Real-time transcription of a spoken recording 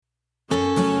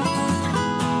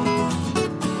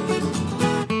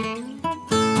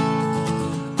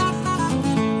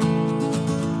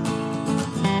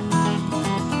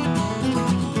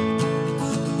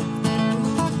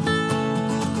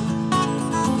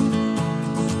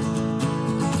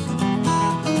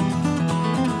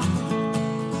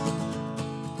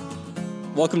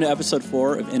Welcome to episode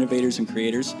 4 of Innovators and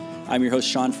Creators. I'm your host,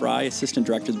 Sean Fry, Assistant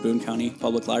Director of the Boone County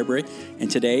Public Library.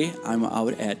 And today I'm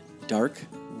out at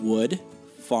Darkwood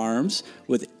Farms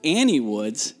with Annie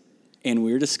Woods, and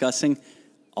we're discussing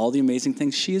all the amazing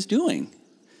things she is doing.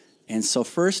 And so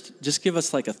first, just give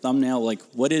us like a thumbnail, like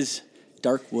what is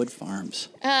Darkwood Farms?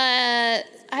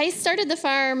 I started the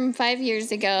farm 5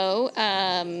 years ago.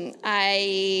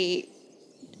 I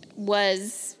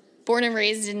was born and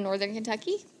raised in northern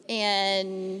Kentucky,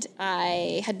 and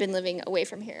I had been living away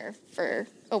from here for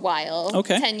a while,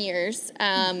 10 years,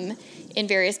 in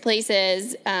various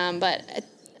places. But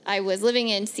I was living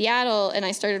in Seattle, and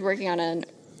I started working on an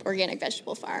organic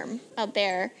vegetable farm out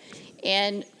there,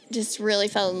 and just really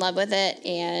fell in love with it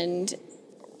and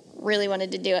really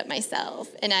wanted to do it myself.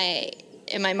 And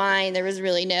in my mind, there was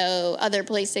really no other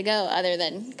place to go other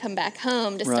than come back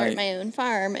home to start my own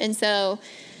farm. And so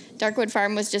Darkwood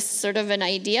Farm was just sort of an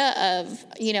idea of,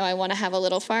 I want to have a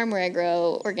little farm where I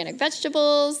grow organic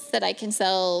vegetables that I can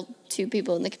sell to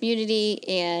people in the community.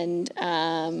 And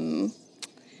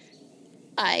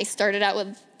I started out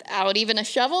without even a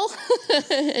shovel,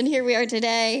 and here we are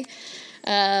today.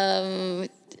 It's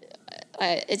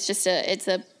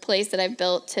a place that I've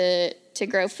built to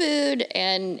grow food,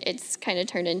 and it's kind of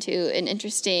turned into an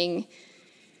interesting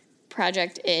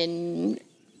project in,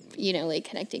 like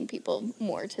connecting people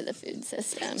more to the food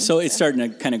system. So it's starting to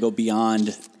kind of go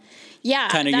beyond. Yeah,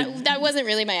 that wasn't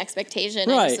really my expectation.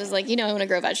 Right. I just was like, I want to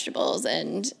grow vegetables,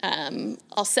 and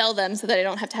I'll sell them so that I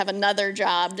don't have to have another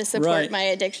job to support my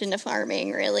addiction to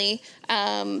farming, really.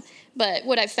 But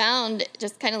what I found,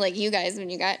 just kind of like you guys when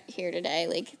you got here today,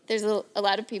 like there's a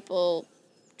lot of people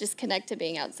just connect to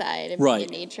being outside and being in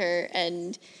nature.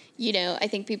 And, I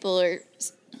think people are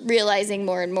realizing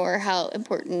more and more how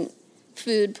important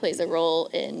food plays a role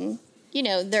in,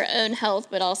 their own health,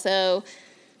 but also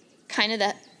kind of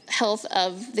the health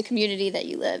of the community that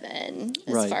you live in,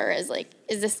 as far as like,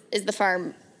 is the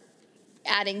farm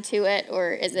adding to it,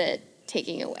 or is it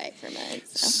taking away from it?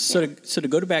 So to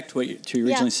go back to what you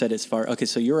originally said, as far,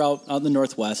 so you're out in the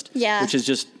Northwest, which is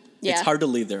just, it's hard to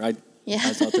leave there. I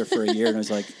was out there for a year, and I was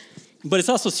like, but it's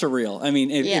also surreal. I mean,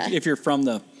 if you're from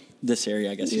this area,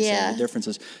 I guess you said the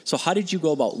differences. So how did you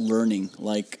go about learning?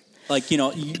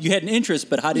 You had an interest,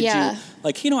 but how did you,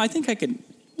 I think I could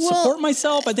support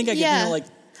myself. I think I could,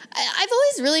 I've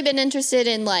always really been interested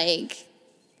in,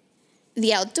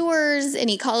 the outdoors and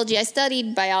ecology. I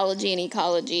studied biology and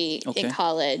ecology in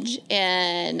college,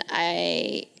 and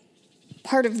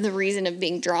part of the reason of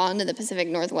being drawn to the Pacific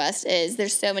Northwest is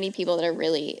there's so many people that are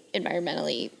really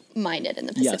environmentally minded in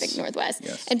the Pacific Northwest.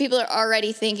 Yes. And people are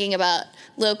already thinking about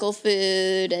local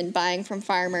food and buying from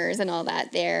farmers and all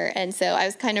that there. And so I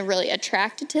was kind of really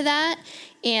attracted to that.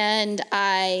 And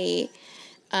I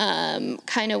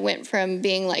kind of went from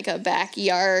being like a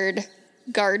backyard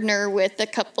gardener with a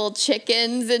couple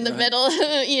chickens in the middle of,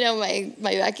 my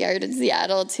backyard in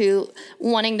Seattle, to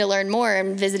wanting to learn more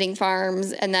and visiting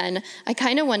farms. And then I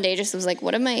kind of one day just was like,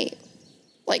 why don't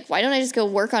I just go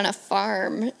work on a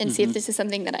farm and see if this is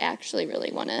something that I actually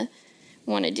really want to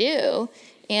do?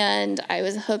 And I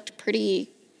was hooked pretty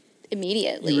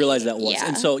immediately. You realized that was. Yeah.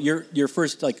 And so your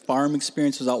first farm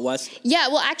experience was out west? Yeah,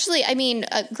 well, actually,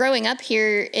 growing up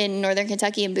here in northern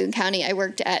Kentucky in Boone County, I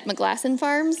worked at McGlasson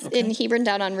Farms in Hebron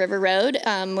down on River Road.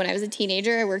 When I was a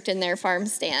teenager, I worked in their farm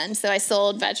stand. So I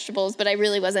sold vegetables, but I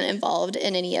really wasn't involved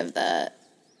in any of the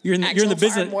You're in the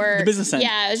business end.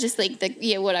 Yeah, it was just like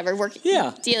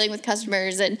dealing with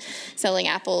customers and selling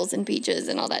apples and peaches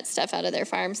and all that stuff out of their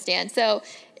farm stand. So,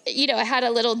 I had a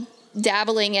little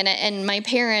dabbling in it, and my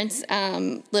parents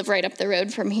live right up the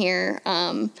road from here,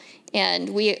 and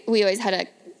we always had a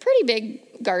pretty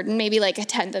big garden, maybe like a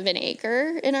tenth of an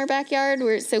acre in our backyard,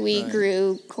 so we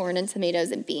grew corn and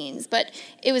tomatoes and beans. But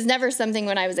it was never something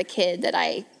when I was a kid that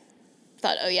I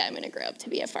thought, I'm going to grow up to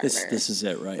be a farmer. This is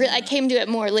it, right? I came to it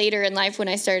more later in life when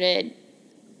I started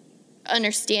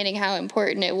understanding how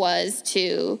important it was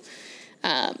to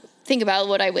think about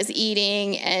what I was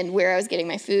eating and where I was getting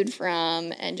my food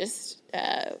from, and just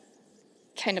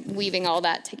kind of weaving all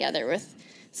that together with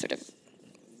sort of,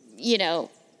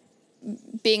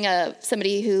 being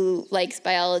somebody who likes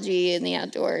biology and the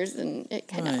outdoors, and it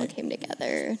kind of all came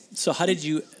together. So how did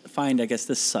you find,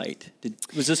 this site?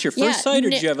 Was this your first site, or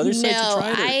did you have other sites to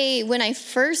try? When I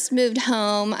first moved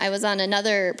home, I was on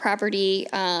another property.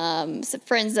 Some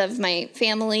friends of my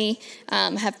family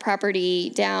have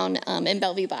property down in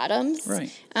Bellevue Bottoms.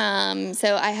 Right.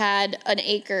 So I had an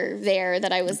acre there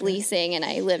that I was leasing, and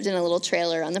I lived in a little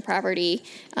trailer on the property.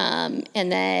 And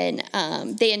then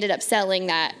they ended up selling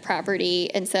that property,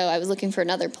 and so I was looking for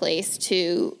another place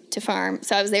to to farm.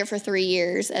 So I was there for 3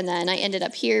 years, and then I ended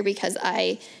up here because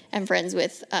I am friends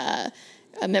with a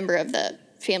member of the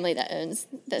family that owns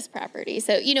this property.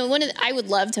 So, I would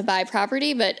love to buy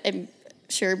property, but I'm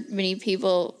sure many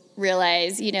people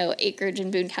realize, acreage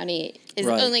in Boone County is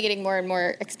only getting more and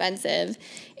more expensive,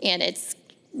 and it's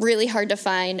really hard to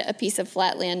find a piece of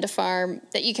flat land to farm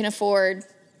that you can afford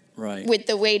with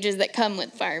the wages that come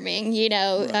with farming,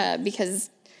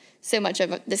 because so much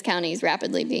of this county is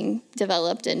rapidly being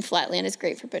developed, and flat land is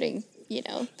great for putting,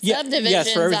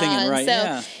 subdivisions for everything on.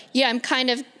 So, I'm kind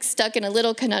of stuck in a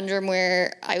little conundrum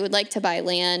where I would like to buy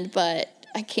land, but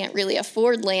I can't really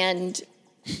afford land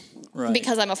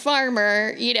because I'm a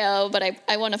farmer, but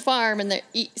I want to farm. And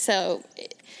so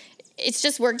it's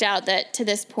just worked out that to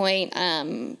this point,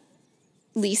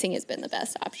 leasing has been the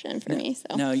best option for me.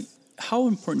 So now, how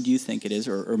important do you think it is,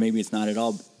 or maybe it's not at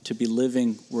all, to be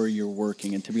living where you're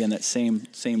working and to be on that same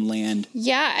land?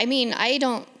 Yeah, I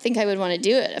don't think I would want to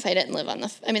do it if I didn't live on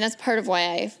that's part of why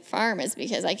I farm, is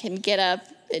because I can get up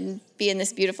and be in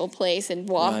this beautiful place and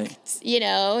walk, and keep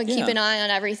an eye on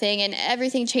everything, and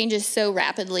everything changes so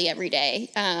rapidly every day.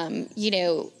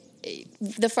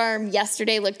 The farm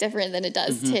yesterday looked different than it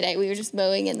does today. We were just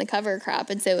mowing in the cover crop.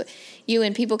 And so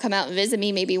when people come out and visit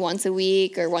me maybe once a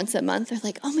week or once a month, they're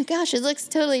like, oh my gosh, it looks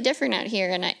totally different out here.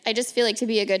 And I just feel like to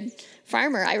be a good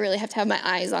farmer, I really have to have my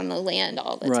eyes on the land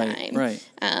all the time. Right.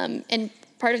 And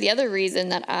part of the other reason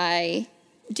that I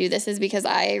do this is because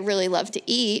I really love to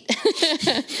eat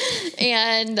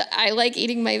and I like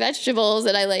eating my vegetables,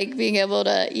 and I like being able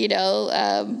to,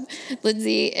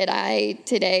 Lindsay and I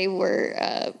today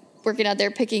were, working out there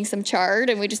picking some chard,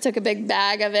 and we just took a big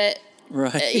bag of it,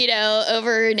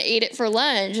 over and ate it for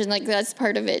lunch. And that's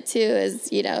part of it too,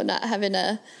 is, not having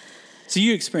a. So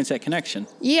you experience that connection.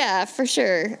 Yeah, for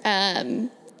sure. And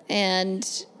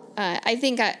I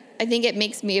think it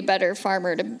makes me a better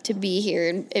farmer to be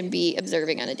here and be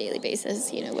observing on a daily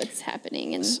basis, what's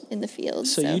happening in the field.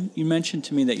 So you mentioned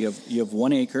to me that you have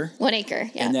 1 acre. 1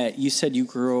 acre, yeah. And that you said you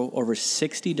grow over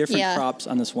 60 different crops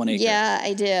on this 1 acre. Yeah,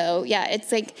 I do. Yeah,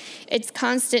 it's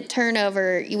constant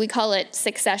turnover. We call it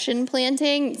succession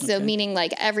planting. So meaning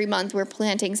every month we're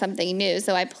planting something new.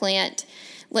 So I plant,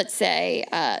 let's say,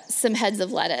 some heads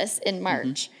of lettuce in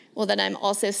March. Mm-hmm. Well, then I'm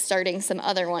also starting some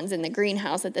other ones in the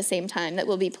greenhouse at the same time that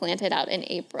will be planted out in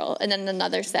April, and then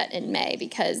another set in May,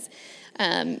 because,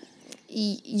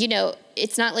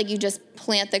 it's not like you just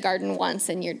plant the garden once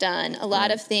and you're done. A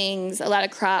lot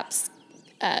of crops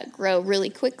grow really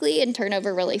quickly and turn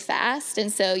over really fast,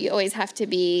 and so you always have to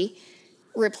be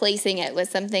replacing it with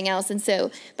something else. And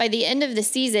so by the end of the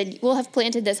season, we'll have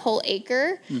planted this whole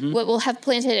acre. What we'll have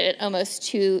planted it almost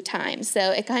 2 times.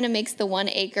 So it kind of makes the 1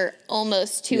 acre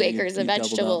almost 2 acres of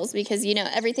vegetables, because,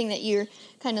 everything that you're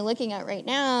kind of looking at right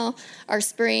now, our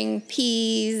spring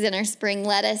peas and our spring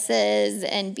lettuces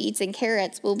and beets and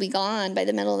carrots will be gone by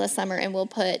the middle of the summer, and we'll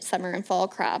put summer and fall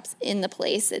crops in the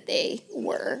place that they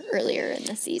were earlier in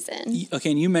the season.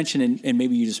 Okay, and you mentioned, and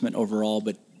maybe you just meant overall,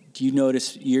 but do you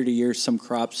notice year to year some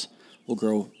crops will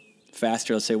grow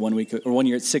faster? Let's say 1 week, or 1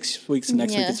 year it's 6 weeks, and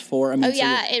next week it's 4.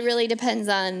 It really depends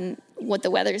on what the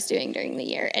weather's doing during the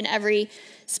year. And every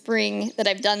spring that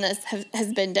I've done this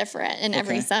has been different, and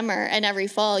every summer and every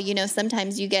fall.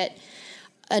 Sometimes you get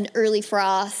an early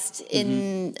frost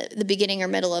in the beginning or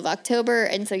middle of October,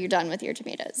 and so you're done with your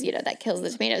tomatoes. That kills the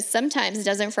tomatoes. Sometimes it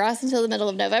doesn't frost until the middle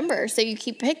of November, so you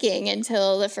keep picking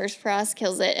until the first frost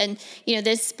kills it. And,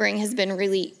 this spring has been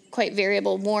really quite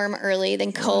variable, warm early,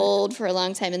 then cold for a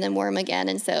long time, and then warm again.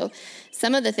 And so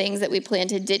some of the things that we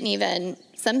planted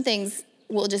some things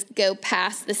will just go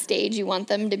past the stage you want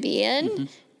them to be in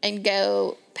and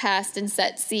go past and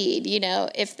set seed,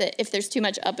 if there's too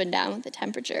much up and down with the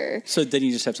temperature. So then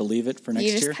you just have to leave it for next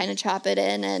year? You just kind of chop it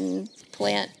in and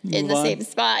plant in the same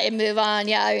spot and move on.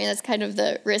 Yeah, that's kind of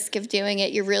the risk of doing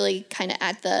it. You're really kind of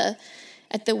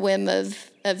at the whim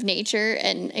of nature.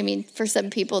 And for some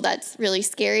people that's really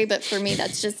scary, but for me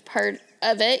that's just part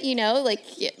of it,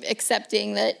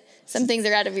 accepting that some things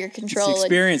are out of your control. It's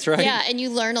experience, right? Yeah, and you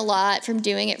learn a lot from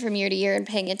doing it from year to year and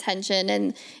paying attention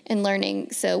and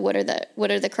learning. So what are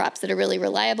the crops that are really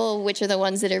reliable? Which are the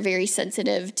ones that are very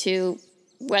sensitive to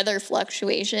weather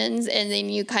fluctuations? And then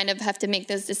you kind of have to make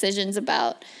those decisions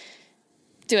about,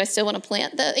 do I still want to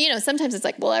plant sometimes it's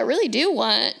like, well, I really do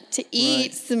want to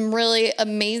eat some really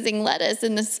amazing lettuce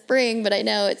in the spring, but I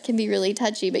know it can be really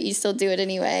touchy, but you still do it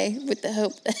anyway with the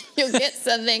hope that you'll get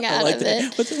something out of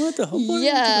it. What's the hope?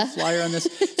 Yeah. The flyer on this.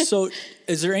 So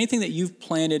is there anything that you've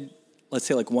planted, let's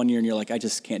say 1 year, and you're like, I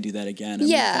just can't do that again?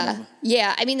 Yeah.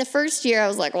 The first year I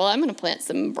was like, well, I'm going to plant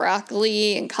some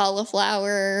broccoli and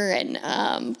cauliflower,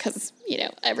 and because,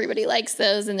 everybody likes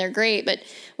those and they're great. But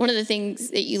one of the things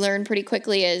that you learn pretty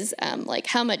quickly is like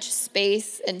how much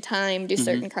space and time do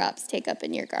certain crops take up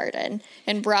in your garden.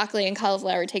 And broccoli and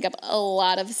cauliflower take up a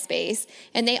lot of space.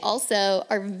 And they also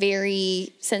are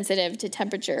very sensitive to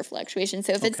temperature fluctuation.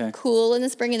 So if it's cool in the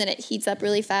spring and then it heats up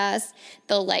really fast,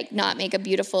 they'll like not make a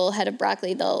beautiful head of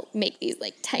broccoli. They'll make these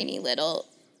like tiny little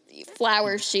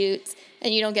flower shoots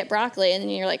and you don't get broccoli. And then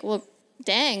you're like, well,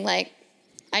 dang, like,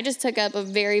 I just took up a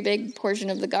very big portion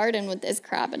of the garden with this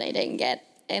crop and I didn't get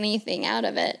anything out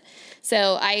of it.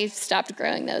 So I stopped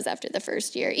growing those after the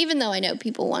first year, even though I know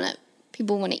people want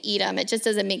to eat them. It just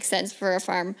doesn't make sense for a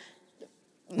farm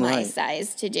my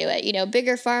size to do it.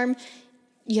 Bigger farm,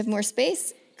 you have more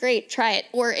space. Great, try it.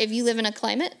 Or if you live in a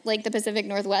climate like the Pacific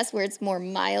Northwest where it's more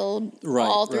mild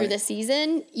all through the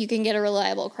season, you can get a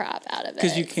reliable crop out of it.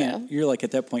 Because you can't, you're like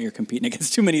at that point you're competing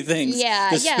against too many things.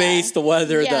 The space, the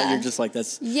weather, you're just like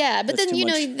that's. Yeah, but then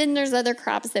then there's other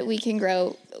crops that we can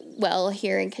grow well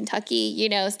here in Kentucky.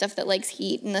 Stuff that likes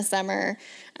heat in the summer.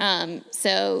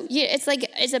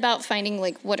 It's about finding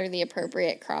like what are the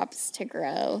appropriate crops to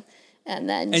grow.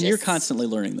 And you're constantly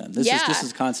learning them. This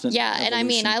is constant. Yeah, evolution. And I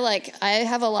mean, I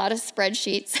have a lot of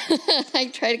spreadsheets. I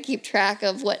try to keep track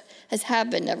of what has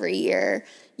happened every year.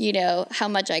 How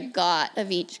much I got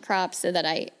of each crop, so that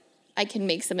I can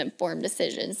make some informed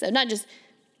decisions. So not just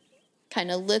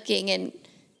kind of looking, and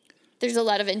there's a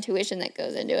lot of intuition that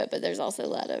goes into it, but there's also a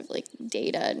lot of like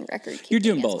data and record keeping. You're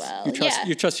doing both. Well.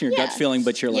 You're trusting your gut feeling,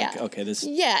 but you're like, okay, this.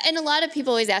 Yeah, and a lot of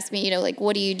people always ask me, like,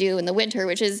 what do you do in the winter,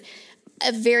 which is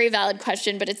a very valid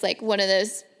question, but it's like one of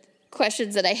those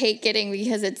questions that I hate getting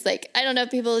because it's like, I don't know,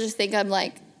 people just think I'm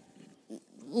like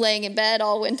laying in bed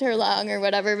all winter long or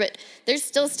whatever, but there's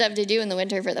still stuff to do in the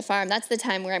winter for the farm. That's the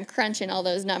time where I'm crunching all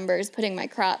those numbers, putting my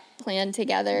crop plan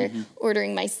together,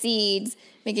 ordering my seeds,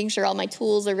 making sure all my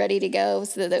tools are ready to go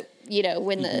so that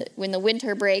when the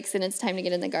winter breaks and it's time to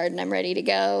get in the garden, I'm ready to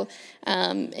go.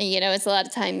 It's a lot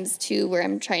of times too where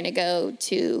I'm trying to go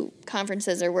to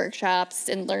conferences or workshops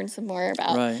and learn some more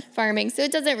about farming. So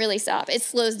it doesn't really stop. It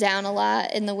slows down a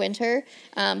lot in the winter,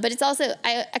 but it's also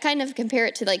I kind of compare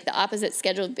it to like the opposite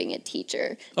schedule of being a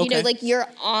teacher. Like you're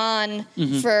on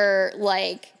for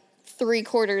like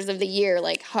 3/4 of the year,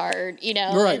 like hard,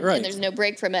 and there's no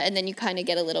break from it, and then you kind of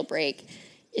get a little break.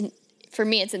 For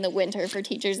me, it's in the winter. For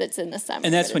teachers, it's in the summer.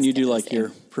 And that's when you do like your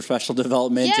professional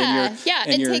development. And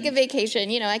take a vacation.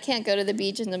 I can't go to the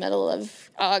beach in the middle of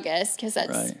August because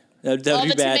that's That'd all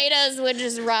the bad. Tomatoes would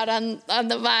just rot on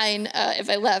the vine if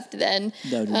I left then.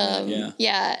 That'd be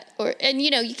bad,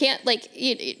 you can't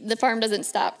the farm doesn't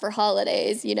stop for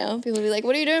holidays. People will be like,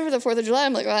 "What are you doing for the 4th of July?"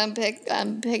 I'm like, "Well, I'm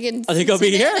picking. I think I'll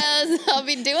be here. I'll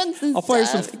be doing some. I'll fire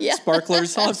some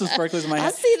sparklers. I'll have some sparklers in my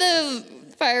house. I'll see the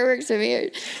fireworks from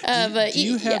here. Are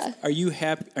you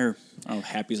happy? Or I don't know,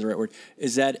 happy is the right word.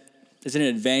 Is it an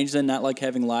advantage then, not like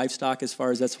having livestock as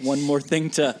far as that's one more thing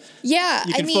to... Yeah.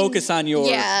 You can focus on your...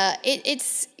 Yeah.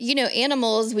 It's,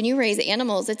 animals, when you raise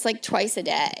animals, it's like twice a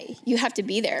day. You have to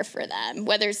be there for them,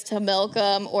 whether it's to milk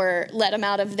them or let them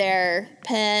out of their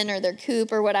pen or their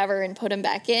coop or whatever and put them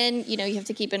back in. You have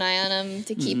to keep an eye on them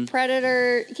to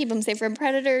keep them safe from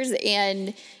predators.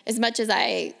 And as much as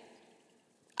I've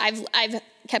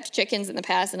kept chickens in the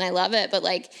past and I love it, but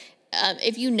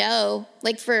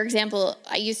if for example,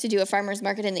 I used to do a farmer's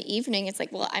market in the evening. It's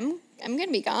like, well, I'm going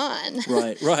to be gone.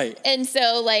 Right. And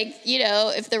so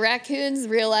if the raccoons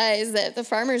realize that the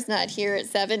farmer's not here at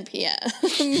 7 p.m.,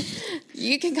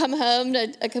 you can come home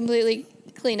to a completely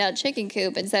cleaned out chicken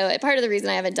coop. And so part of the reason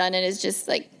I haven't done it is just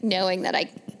knowing that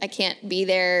I can't be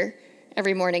there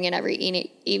every morning and every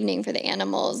evening for the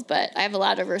animals. But I have a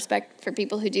lot of respect for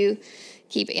people who do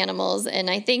keep animals. And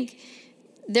I think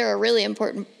they're a really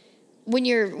important... When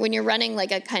you're running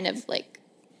a kind of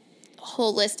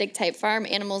holistic type farm,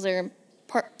 animals are an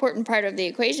important part of the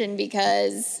equation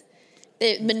because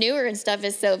the manure and stuff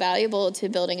is so valuable to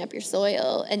building up your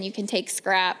soil, and you can take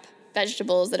scrap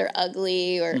vegetables that are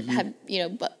ugly or have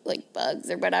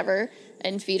bugs or whatever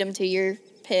and feed them to your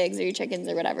pigs or your chickens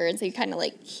or whatever, and so you're kind of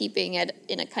keeping it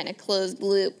in a kind of closed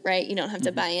loop, right? You don't have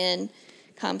to buy in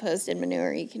compost and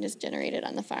manure. You can just generate it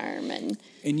on the farm and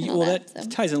that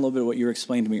ties in a little bit of what you were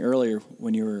explaining to me earlier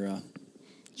when you were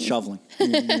shoveling.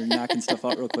 You're knocking stuff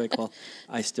out real quick while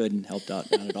I stood and helped out,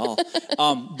 not at all.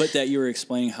 But that you were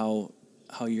explaining how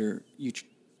you're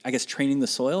I guess training the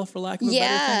soil, for lack of a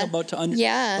better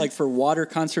thing, for water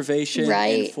conservation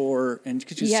and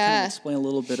could you just kind of explain a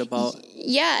little bit about?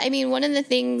 Yeah, I mean, one of the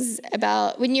things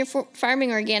about when you're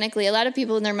farming organically, a lot of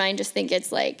people in their mind just think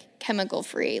it's chemical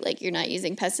free, you're not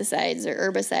using pesticides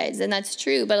or herbicides, and that's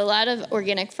true. But a lot of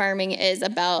organic farming is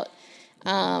about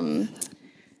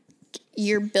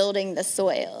you're building the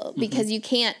soil, because you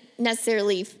can't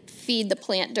necessarily feed the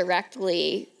plant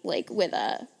directly, like with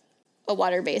a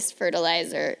water-based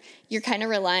fertilizer. You're kind of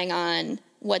relying on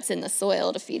what's in the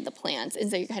soil to feed the plants.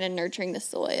 And so you're kind of nurturing the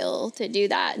soil to do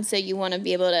that. And so you want to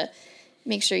be able to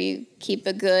make sure you keep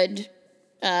a good,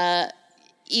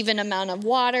 even amount of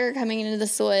water coming into the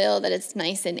soil, that it's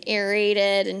nice and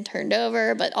aerated and turned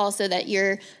over, but also that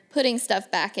you're putting stuff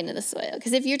back into the soil.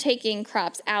 Because if you're taking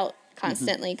crops out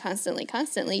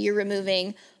constantly, you're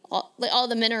removing all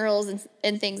the minerals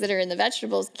and things that are in the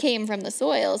vegetables came from the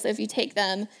soil. So if you take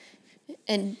them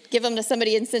and give them to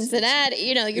somebody in Cincinnati,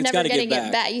 you're never going to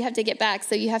get back. You have to get back.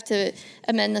 So you have to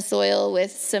amend the soil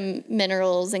with some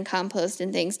minerals and compost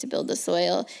and things to build the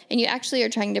soil. And you actually are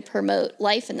trying to promote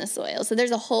life in the soil. So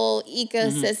there's a whole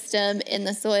ecosystem in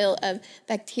the soil of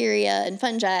bacteria and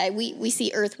fungi. We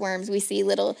see earthworms, we see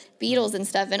little beetles and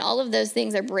stuff, and all of those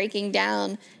things are breaking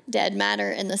down dead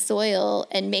matter in the soil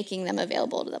and making them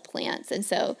available to the plants. And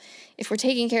so if we're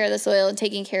taking care of the soil and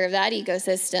taking care of that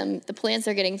ecosystem, the plants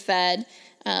are getting fed.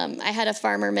 I had a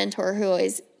farmer mentor who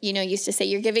always, used to say,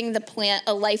 you're giving the plant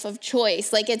a life of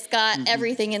choice. Like, it's got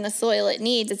everything in the soil it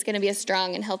needs. It's going to be a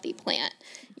strong and healthy plant,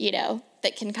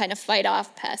 that can kind of fight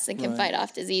off pests and can fight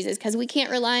off diseases, because we can't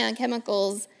rely on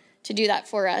chemicals to do that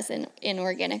for us in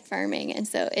organic farming. And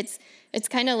so it's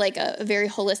kind of like a very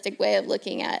holistic way of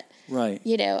looking at,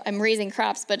 I'm raising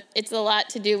crops, but it's a lot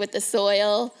to do with the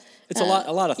soil. It's a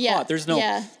lot of thought. There's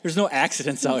no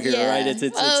accidents out here, right?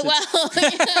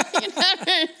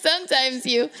 Sometimes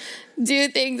you do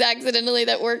things accidentally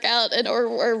that work out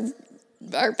or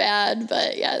are bad,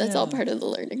 but that's all part of the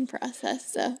learning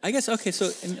process. So I guess so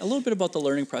and a little bit about the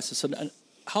learning process. So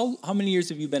how many years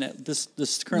have you been at this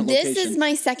current location? This is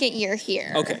my second year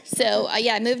here. Okay. So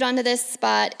I moved onto this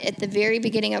spot at the very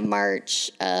beginning of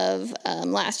March of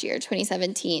last year,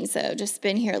 2017. So just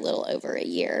been here a little over a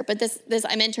year. But this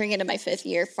I'm entering into my 5th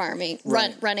year farming,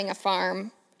 running a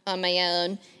farm on my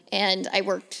own, and I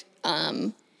worked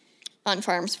on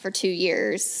farms for 2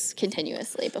 years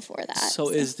continuously before that. So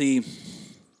is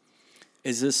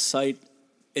this site?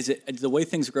 Is it the way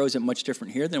things grow? Is it much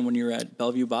different here than when you're at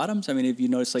Bellevue Bottoms? I mean, have you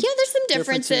noticed there's some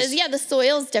differences. Yeah, the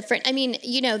soil's different. I mean,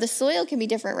 the soil can be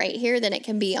different right here than it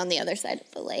can be on the other side of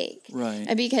the lake. Right.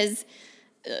 And because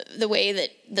the way that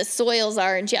the soils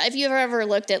are, and if you've ever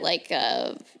looked at like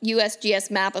a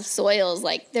USGS map of soils,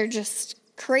 like they're just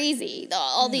crazy.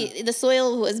 The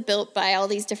soil was built by all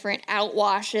these different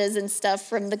outwashes and stuff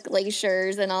from the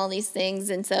glaciers and all these things,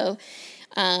 and so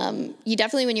you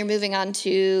definitely, when you're moving on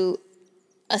to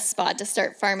a spot to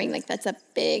start farming, like that's a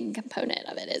big component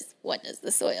of it, is what does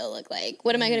the soil look like?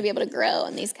 What am I going to be able to grow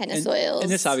on these kind of soils?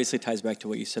 And this obviously ties back to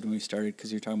what you said when we started,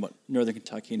 because you're talking about Northern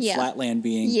Kentucky and flatland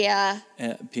being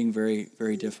very,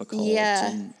 very difficult.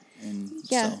 And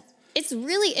so. It's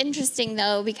really interesting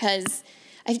though, because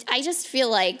I just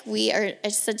feel like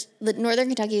Northern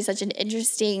Kentucky is such an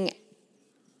interesting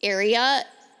area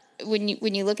when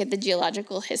you look at the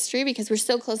geological history, because we're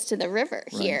so close to the river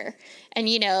here. And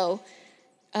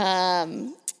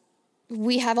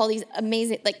we have all these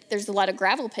amazing, there's a lot of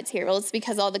gravel pits here. Well, it's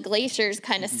because all the glaciers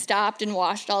kind of stopped and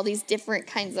washed all these different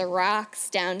kinds of rocks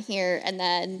down here, and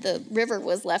then the river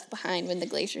was left behind when the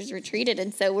glaciers retreated.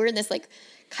 And so we're in this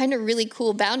kind of really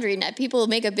cool boundary net. People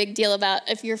make a big deal about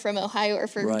if you're from Ohio or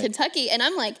from Kentucky, and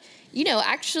I'm like,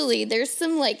 actually there's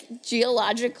some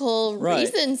geological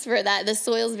reasons for that. The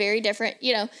soil's very different.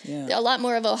 A lot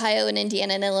more of Ohio and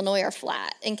Indiana and Illinois are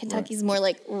flat, and Kentucky's more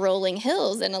like rolling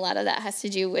hills, and a lot of that has to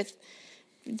do with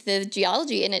the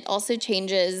geology, and it also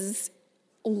changes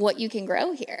what you can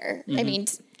grow here. I mean,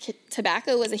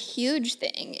 tobacco was a huge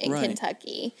thing in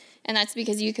Kentucky, and that's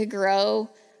because you could grow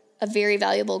a very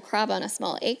valuable crop on a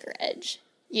small acreage,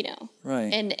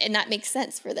 and that makes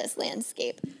sense for this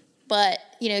landscape. But,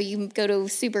 you go to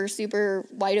super, super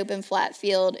wide open flat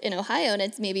field in Ohio, and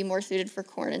it's maybe more suited for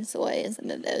corn and soy and some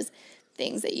of those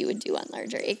things that you would do on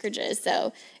larger acreages.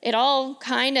 So it all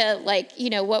kind of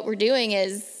what we're doing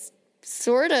is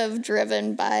sort of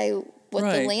driven by what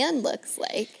the land looks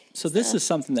like. So this is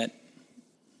something that,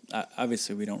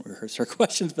 obviously we don't rehearse our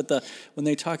questions, but when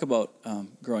they talk about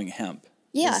growing hemp,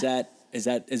 is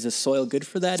the soil good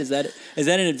for that? Is that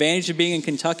an advantage of being in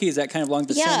Kentucky? Is that kind of along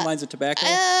the same lines of tobacco?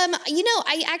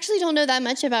 I actually don't know that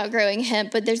much about growing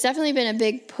hemp, but there's definitely been a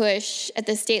big push at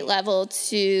the state level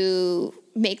to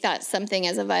make that something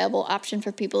as a viable option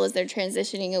for people as they're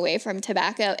transitioning away from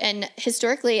tobacco. And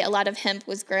historically, a lot of hemp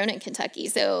was grown in Kentucky.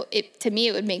 So to me,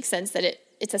 it would make sense that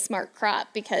it's a smart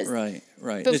crop, because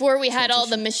before we had all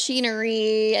the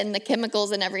machinery and the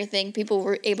chemicals and everything, people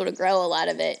were able to grow a lot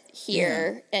of it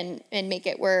here and make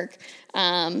it work.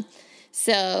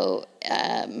 So,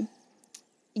 I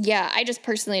just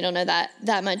personally don't know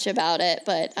that much about it,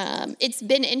 but it's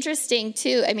been interesting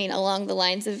too. I mean, along the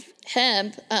lines of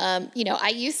hemp,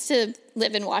 I used to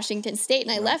live in Washington State,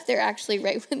 and I left there actually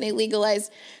right when they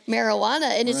legalized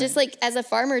marijuana. And it's just like, as a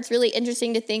farmer, it's really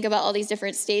interesting to think about all these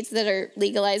different states that are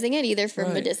legalizing it, either for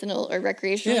medicinal or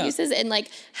recreational uses, and like,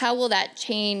 how will that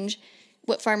change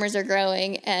what farmers are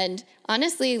growing, and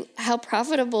honestly, how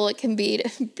profitable it can be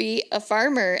to be a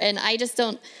farmer. And I just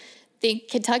don't think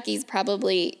Kentucky's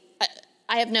probably,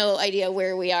 I have no idea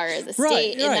where we are as a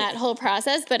state in that whole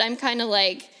process, but I'm kind of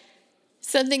like,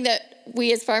 something that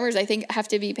we as farmers, I think, have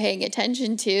to be paying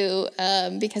attention to,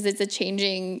 because it's a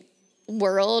changing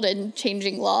world and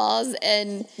changing laws.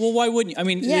 And well, why wouldn't you? I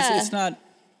mean, it's not.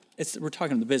 We're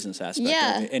talking the business aspect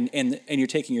of it, and you're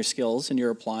taking your skills and you're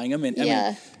applying them, and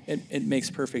I mean, it makes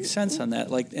perfect sense on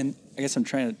that. Like, and I guess I'm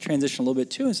trying to transition a little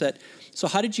bit too. Is that so?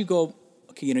 How did you go?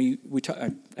 Okay, I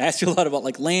asked you a lot about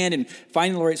like land and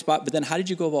finding the right spot, but then how did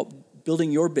you go about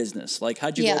building your business? Like,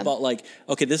 how'd you go about like,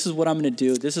 okay, this is what I'm going to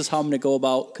do. This is how I'm going to go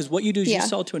about, because what you do is you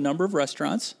sell to a number of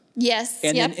restaurants. Yes.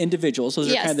 And then individuals.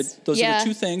 Those are kind of those are the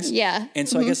two things. Yeah. And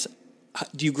so I guess,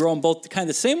 do you grow them both kind of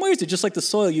the same way, or is it just like the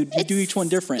soil? You do each one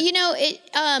different?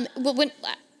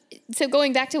 So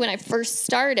going back to when I first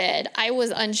started, I was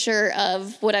unsure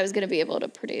of what I was going to be able to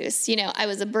produce. I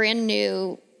was brand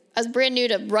new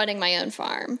to running my own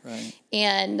farm. Right.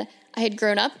 And I had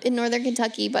grown up in Northern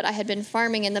Kentucky, but I had been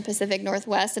farming in the Pacific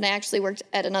Northwest, and I actually worked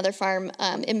at another farm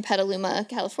in Petaluma,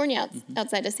 California,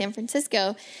 outside of San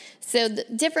Francisco. So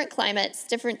different climates,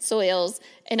 different soils,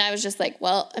 and I was just like,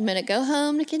 well, I'm going to go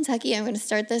home to Kentucky. I'm going to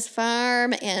start this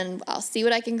farm, and I'll see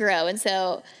what I can grow. And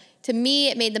so to me,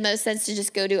 it made the most sense to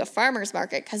just go to a farmer's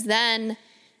market, because then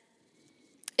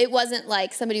it wasn't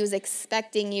like somebody was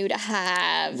expecting you to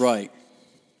have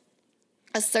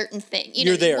a certain thing.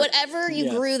 You're there. Whatever you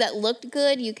grew that looked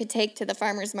good, you could take to the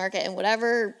farmer's market, and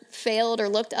whatever failed or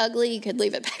looked ugly, you could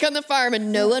leave it back on the farm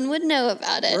and no one would know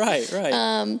about it. Right.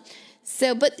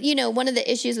 But one of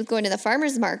the issues with going to the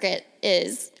farmer's market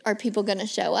is, are people going to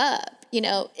show up?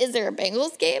 Is there a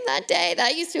Bengals game that day?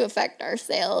 That used to affect our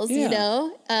sales,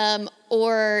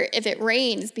 or if it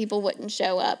rains, people wouldn't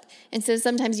show up. And so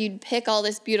sometimes you'd pick all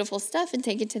this beautiful stuff and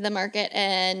take it to the market,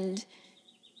 and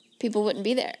people wouldn't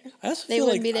be there. They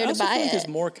wouldn't be there to buy it. I feel like there's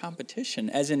more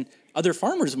competition, as in other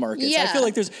farmers markets. Yeah. I feel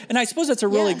like and I suppose that's a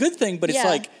really good thing, but it's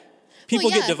like people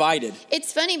get divided.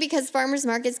 It's funny because farmers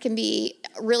markets can be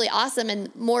really awesome, and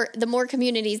the more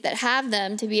communities that have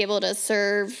them to be able to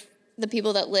serve the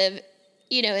people that live,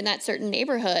 in that certain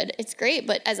neighborhood, it's great.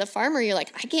 But as a farmer, you're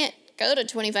like, I can't go to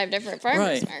 25 different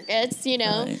farmers markets,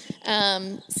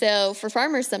 So for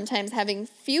farmers, sometimes having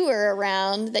fewer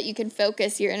around that you can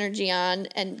focus your energy on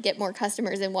and get more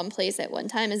customers in one place at one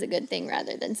time is a good thing,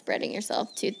 rather than spreading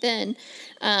yourself too thin.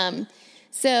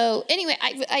 So anyway,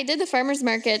 I did the farmers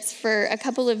markets for a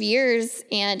couple of years,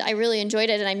 and I really enjoyed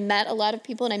it. And I met a lot of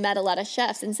people, and I met a lot of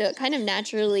chefs. And so it kind of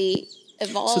naturally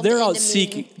evolved. So they're out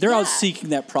seeking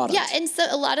that product. Yeah. And so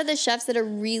a lot of the chefs that are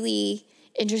really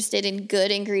interested in good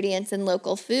ingredients and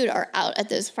local food are out at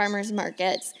those farmers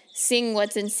markets, seeing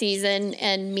what's in season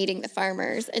and meeting the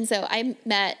farmers. And so I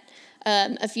met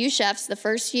a few chefs the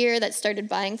first year that started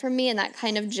buying from me, and that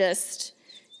kind of just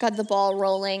got the ball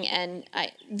rolling. And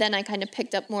I kind of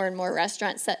picked up more and more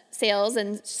restaurant sales,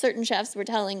 and certain chefs were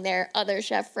telling their other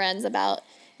chef friends about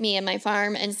me and my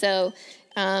farm. And so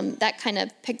that kind of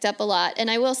picked up a lot. And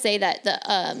I will say that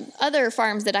the other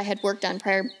farms that I had worked on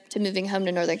prior to moving home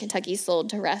to Northern Kentucky sold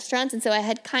to restaurants. And so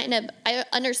I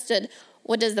understood,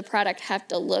 what does the product have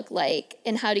to look like,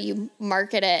 and how do you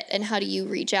market it, and how do you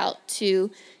reach out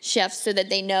to chefs so that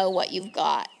they know what you've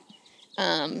got.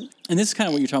 And this is kind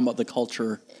of what you're talking about, the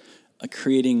culture,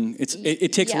 creating,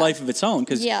 it takes a life of its own,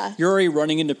 because you're already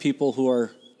running into people who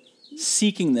are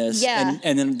seeking this,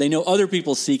 and then they know other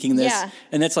people seeking this,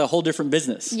 and that's a whole different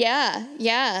business.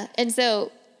 Yeah. And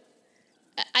so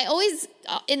I always,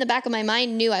 in the back of my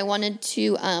mind, knew I wanted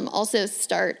to also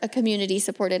start a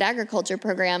community-supported agriculture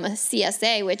program, a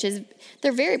CSA,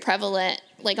 they're very prevalent,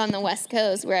 like on the West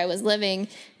Coast where I was living.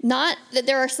 Not that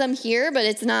there are some here, but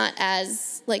it's not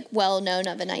as well-known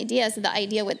of an idea. So the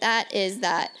idea with that is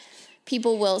that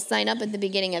people will sign up at the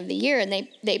beginning of the year, and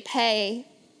they pay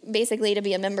basically to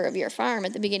be a member of your farm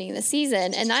at the beginning of the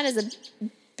season. And that is a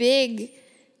big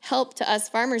help to us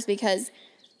farmers, because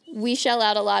we shell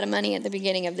out a lot of money at the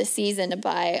beginning of the season to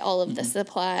buy all of the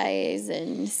supplies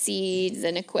and seeds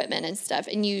and equipment and stuff.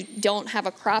 And you don't have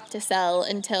a crop to sell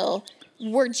until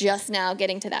we're just now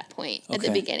getting to that point at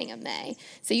the beginning of May.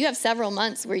 So you have several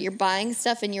months where you're buying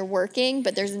stuff and you're working,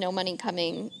 but there's no money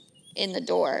coming in the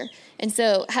door. And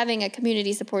so having a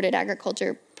community-supported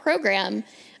agriculture program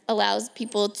allows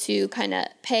people to kind of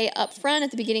pay up front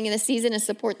at the beginning of the season to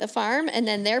support the farm, and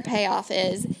then their payoff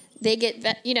is they get,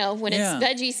 when it's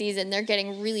veggie season, they're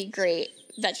getting really great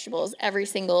vegetables every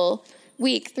single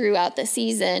week throughout the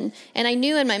season. And I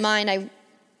knew in my mind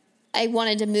I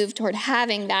wanted to move toward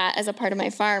having that as a part of my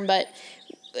farm, but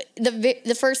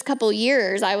the first couple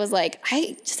years I was like,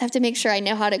 I just have to make sure I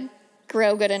know how to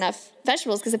grow good enough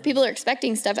vegetables, because if people are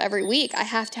expecting stuff every week, I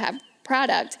have to have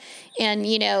product. And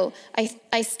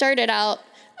I started out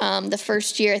the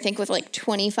first year I think with like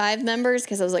 25 members,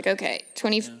 because I was like, okay,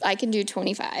 20 I can do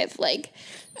 25. Like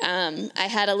I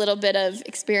had a little bit of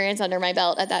experience under my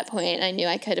belt at that point, and I knew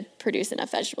I could produce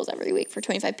enough vegetables every week for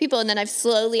 25 people. And then I've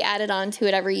slowly added on to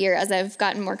it every year as I've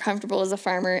gotten more comfortable as a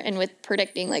farmer and with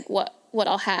predicting like what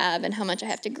I'll have and how much I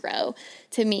have to grow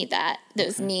to meet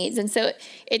those needs. And so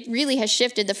it really has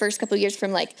shifted the first couple of years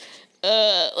from like,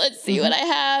 let's see what I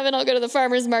have, and I'll go to the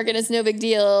farmer's market. It's no big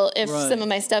deal if some of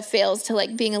my stuff fails, to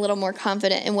like being a little more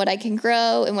confident in what I can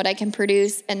grow and what I can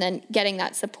produce, and then getting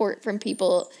that support from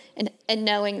people and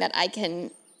knowing that I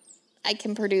can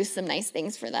produce some nice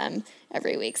things for them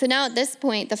every week. So now at this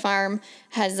point, the farm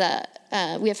has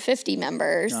we have 50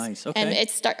 members. Nice. Okay. And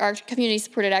it's our community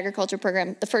supported agriculture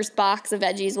program. The first box of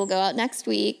veggies will go out next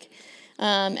week.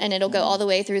 And it'll go all the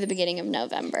way through the beginning of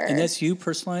November. And that's you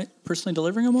personally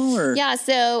delivering them all, or? Yeah.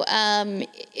 So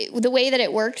the way that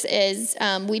it works is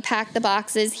we pack the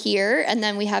boxes here, and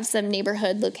then we have some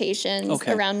neighborhood locations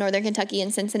around Northern Kentucky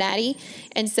and Cincinnati.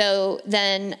 And so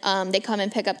then they come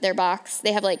and pick up their box.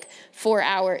 They have like 4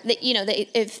 hours.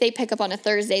 If they pick up on a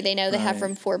Thursday, they know they have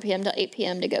from 4 p.m. to 8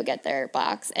 p.m. to go get their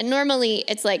box. And normally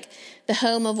it's like the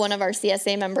home of one of our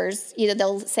CSA members. Either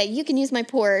they'll say, you can use my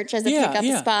porch as a pickup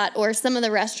spot, or some of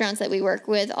the restaurants that we work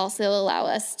with also allow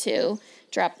us to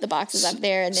drop the boxes up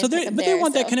there and then pick up there. They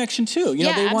want that connection too. They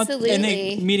want, absolutely. And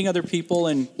they meeting other people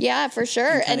and for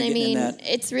sure. And I mean,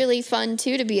 it's really fun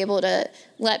too to be able to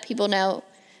let people know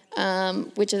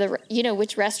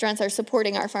which restaurants are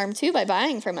supporting our farm too by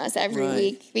buying from us every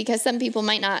week, because some people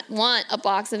might not want a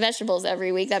box of vegetables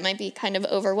every week. That might be kind of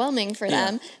overwhelming for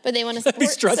them, but they want to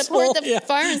support the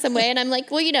farm in some way. And I'm like,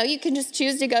 well, you can just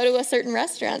choose to go to a certain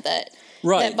restaurant that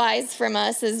buys from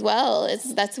us as well.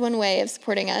 That's one way of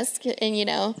supporting us.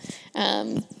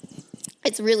 And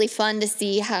it's really fun to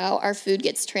see how our food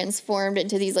gets transformed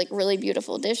into these like really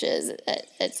beautiful dishes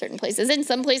at certain places. And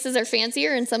some places are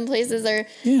fancier and some places are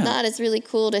not. It's really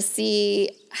cool to see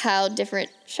how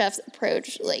different chefs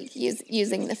approach like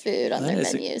using the food on their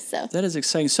menus. So that is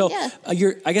exciting. So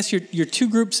I guess your two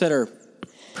groups that are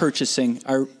purchasing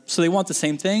so they want the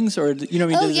same things, or so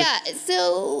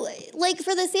like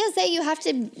for the CSA you have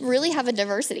to really have a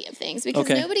diversity of things, because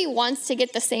nobody wants to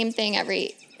get the same thing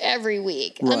every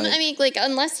week. I mean, like,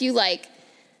 unless you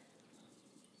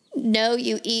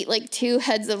you eat like 2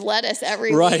 heads of lettuce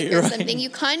every week or something, you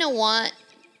kind of want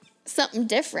something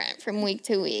different from week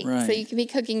to week. So you can be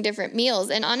cooking different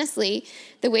meals. And honestly,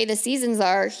 the way the seasons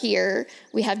are here,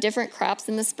 we have different crops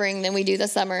in the spring than we do the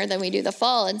summer, than we do the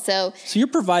fall. And so you're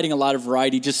providing a lot of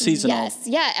variety, just seasonal. Yes.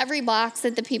 Yeah. Every box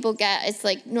that the people get, it's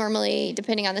like normally,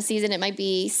 depending on the season, it might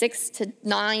be 6 to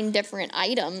 9 different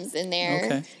items in there.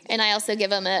 Okay. And I also give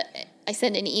them I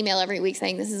send an email every week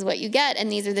saying this is what you get,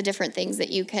 and these are the different things that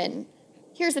you can.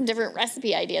 Here's some different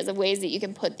recipe ideas of ways that you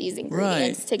can put these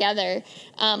ingredients together.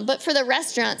 But for the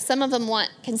restaurants, some of them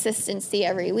want consistency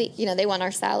every week. They want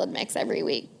our salad mix every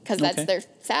week because that's their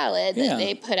salad that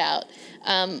they put out.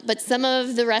 But some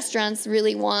of the restaurants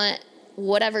really want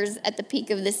whatever's at the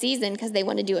peak of the season, because they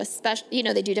want to do a special,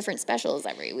 they do different specials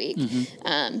every week.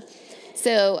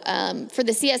 So for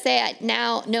the CSA,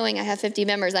 now knowing I have 50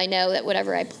 members, I know that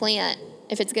whatever I plant,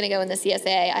 if it's going to go in the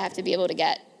CSA, I have to be able to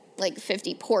get like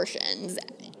 50 portions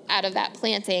out of that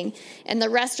planting. And the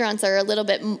restaurants are a little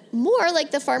bit more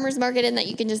like the farmer's market, in that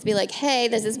you can just be like, hey,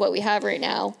 this is what we have right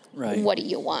now. What do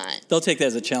you want? They'll take that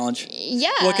as a challenge.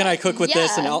 Yeah. What can I cook with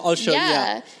this? And I'll show you.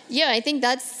 Yeah, I think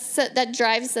that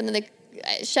drives some of the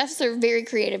chefs are very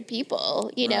creative people,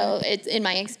 it's in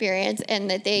my experience, and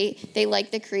that they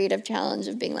like the creative challenge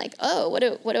of being like, oh, what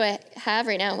do I have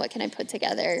right now? What can I put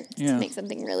together to make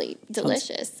something really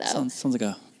delicious? Sounds like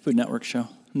a Food Network show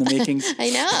in the makings. I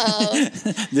know.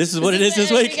 This is what it is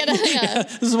this week.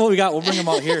 This is what we got. We'll bring them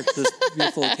out here to this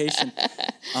beautiful location.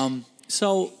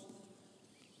 So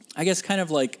I guess kind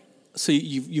of like, so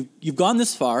you've gone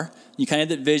this far. You kind of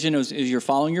had that vision. You're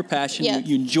following your passion.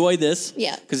 You enjoy this.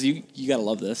 Yeah. Because you got to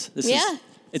love this.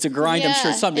 It's a grind, I'm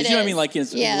sure, some days. You know what I mean? Like, you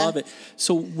love it.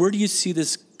 So where do you see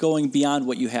this going beyond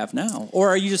what you have now? Or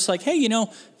are you just like, hey,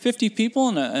 50 people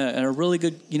and a really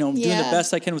good, doing the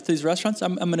best I can with these restaurants.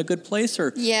 I'm in a good place.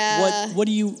 Or what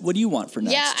do you want for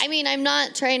next? Yeah, I mean, I'm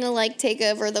not trying to like take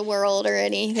over the world or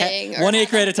anything. 1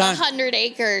 acre at a time. 100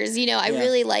 acres. I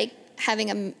really like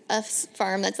having a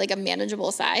farm that's like a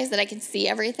manageable size that I can see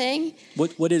everything.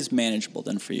 What is manageable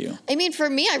then for you? I mean, for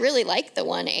me, I really like the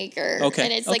 1 acre. Okay.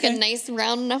 And it's like a nice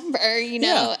round number,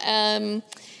 Yeah.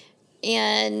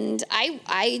 And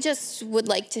I just would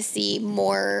like to see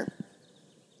more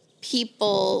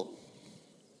people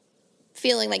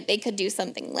feeling like they could do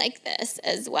something like this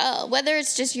as well. Whether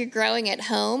it's just you're growing at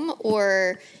home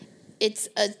or it's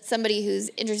somebody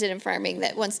who's interested in farming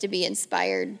that wants to be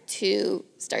inspired to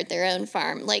start their own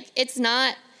farm. Like, it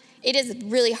is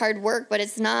really hard work, but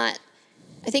it's not,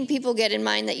 I think people get in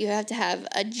mind that you have to have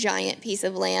a giant piece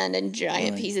of land and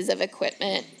giant pieces of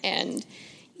equipment, and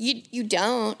you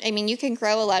don't. I mean, you can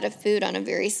grow a lot of food on a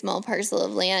very small parcel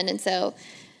of land, and so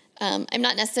I'm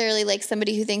not necessarily like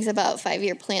somebody who thinks about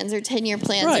 5-year plans or 10-year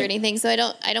plans or anything. So I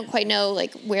don't quite know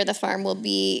like where the farm will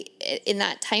be in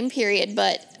that time period.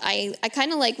 But I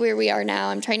kind of like where we are now.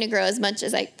 I'm trying to grow as much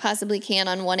as I possibly can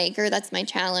on 1 acre. That's my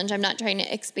challenge. I'm not trying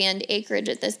to expand acreage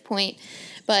at this point.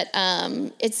 But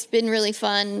it's been really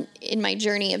fun in my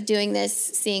journey of doing this,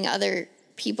 seeing other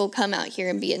people come out here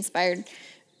and be inspired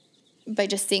by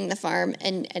just seeing the farm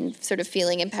and sort of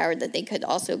feeling empowered that they could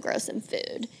also grow some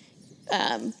food.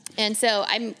 And so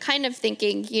I'm kind of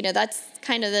thinking, that's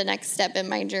kind of the next step in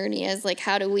my journey is like,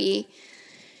 how do we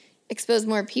expose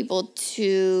more people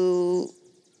to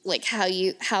like how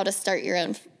to start your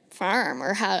own farm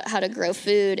or how to grow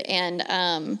food.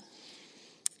 And,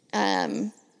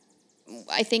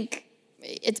 I think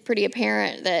it's pretty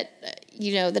apparent that,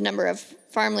 the number of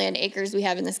farmland acres we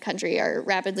have in this country are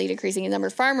rapidly decreasing. The number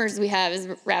of farmers we have is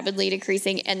rapidly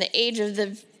decreasing, and the age of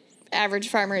the average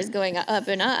farmer is going up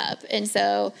and up. And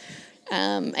so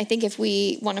I think if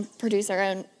we want to produce our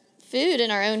own food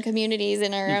in our own communities,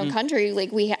 in our own country,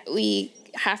 like we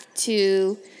have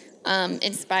to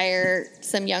inspire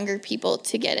some younger people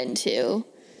to get into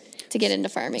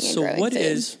farming and growing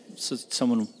food. So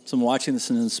someone watching this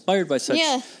and inspired by such,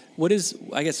 what is,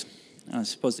 I guess, I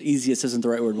suppose the easiest isn't the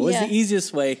right word, but what is the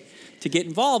easiest way to get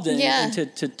involved in and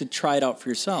to try it out for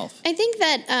yourself? I think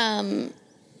that,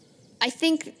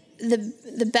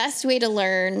 the best way to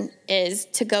learn is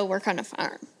to go work on a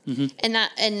farm. And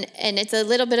it's a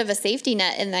little bit of a safety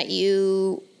net in that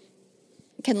you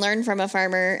can learn from a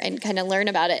farmer and kind of learn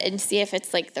about it and see if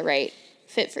it's like the right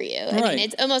fit for you. I mean,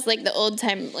 it's almost like the old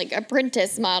time, like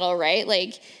apprentice model, right?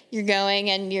 Like you're going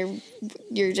and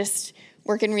you're just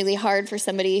working really hard for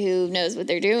somebody who knows what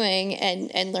they're doing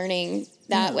and learning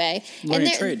that way. Learning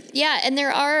a trade. Yeah. And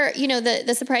there are,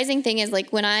 the surprising thing is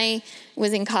like when I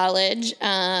was in college,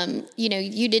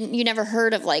 you never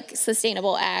heard of like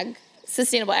sustainable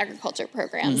agriculture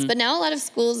programs, but now a lot of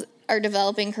schools are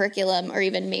developing curriculum or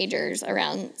even majors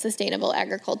around sustainable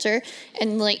agriculture.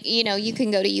 And like, you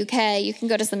can go to UK, you can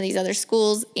go to some of these other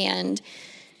schools and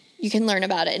you can learn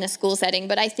about it in a school setting.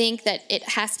 But I think that it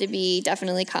has to be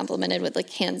definitely complemented with like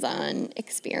hands-on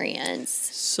experience.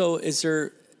 So is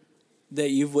there, that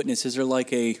you've witnessed, is there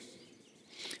like I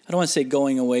don't want to say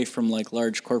going away from like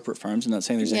large corporate farms. I'm not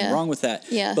saying there's anything wrong with that.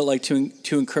 Yeah. But like to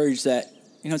encourage that,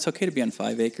 it's okay to be on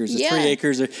 5 acres or 3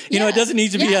 acres or, it doesn't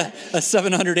need to be a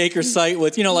 700 acre site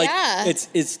with,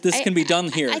 this can be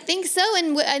done here. I think so.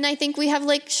 And I think we have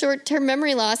like short-term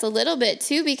memory loss a little bit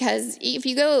too, because if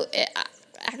you go,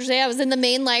 actually I was in the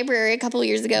main library a couple of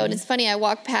years ago and it's funny, I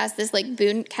walked past this like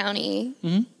Boone County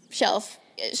shelf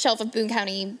of Boone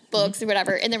County books or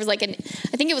whatever. And there was like I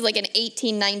think it was like an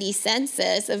 1890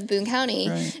 census of Boone County.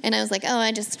 Right. And I was like,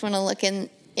 I just want to look in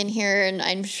here and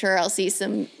I'm sure I'll see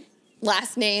some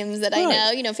last names that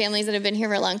I know, families that have been here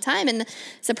for a long time. And the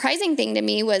surprising thing to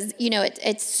me was,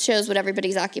 it shows what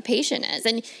everybody's occupation is.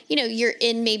 And, you're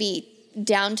in maybe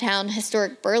downtown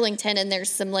historic Burlington and there's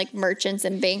some like merchants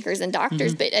and bankers and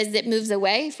doctors, but as it moves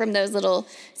away from those little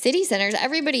city centers,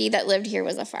 everybody that lived here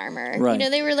was a farmer. Right.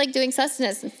 They were like doing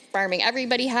sustenance farming.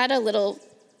 Everybody had a little,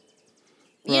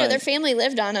 their family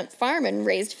lived on a farm and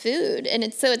raised food.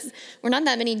 And we're not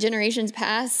that many generations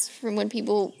past from when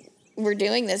people were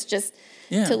doing this just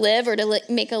to live or to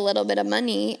make a little bit of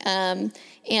money. And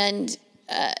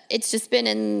it's just been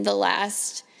in the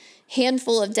last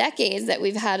handful of decades that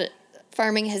we've had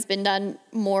farming has been done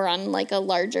more on like a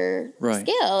larger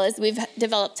scale as we've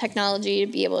developed technology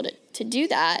to be able to do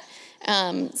that.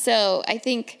 So I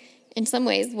think in some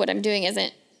ways what I'm doing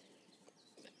isn't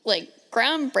like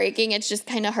groundbreaking. It's just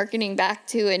kind of hearkening back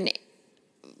to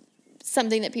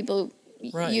something that people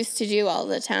used to do all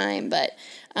the time. But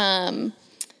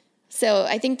So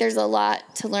I think there's a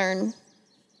lot to learn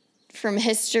from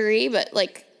history, but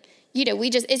like, you know,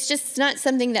 it's just not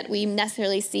something that we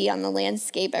necessarily see on the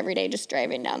landscape every day, just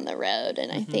driving down the road.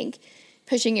 And I think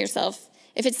pushing yourself,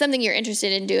 if it's something you're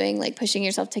interested in doing, like pushing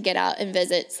yourself to get out and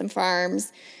visit some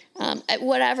farms, at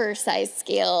whatever size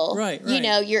scale, you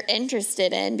know, you're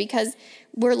interested in, because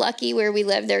we're lucky where we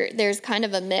live. There's kind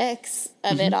of a mix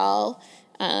of it all.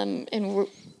 And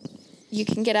you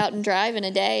can get out and drive in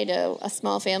a day to a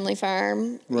small family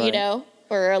farm, you know,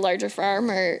 or a larger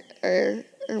farm or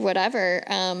whatever.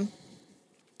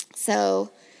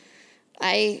 So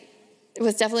I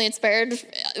was definitely inspired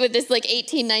with this like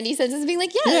 1890 census, being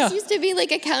like, this used to be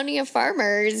like a county of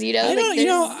farmers, you know. I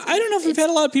don't know if we've had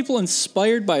a lot of people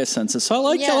inspired by a census, so I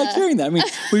like hearing that. I mean,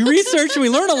 we research and we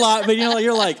learn a lot, but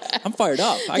you're like, I'm fired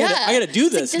up. I gotta do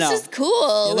this now. This is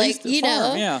cool,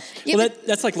 Well,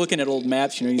 that's like looking at old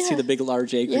maps. You know, you see the big,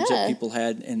 large acreage that people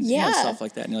had, and stuff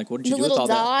like that, and you're like, what did you do with all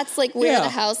that? The little dots, like where the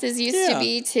houses used to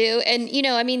be too, and you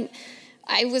know, I mean,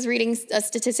 I was reading a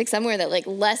statistic somewhere that like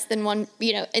less than one,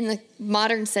 you know, in the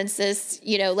modern census,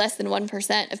 you know, less than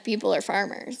 1% of people are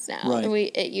farmers now. Right. And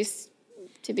it used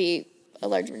to be a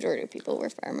large majority of people were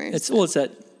farmers. It's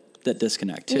that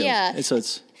disconnect too. Yeah. And so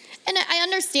it's. And I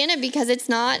understand it, because it's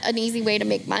not an easy way to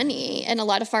make money, and a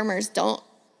lot of farmers don't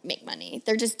make money.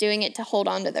 They're just doing it to hold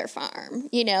on to their farm,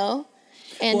 you know.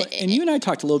 And you and I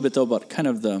talked a little bit though about kind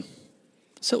of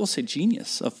so we'll say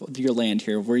genius of your land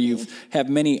here, where you have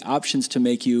many options to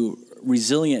make you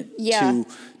resilient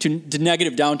to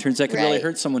negative downturns that could really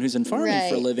hurt someone who's in farming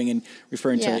for a living, and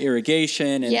referring to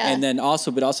irrigation and then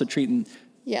also treating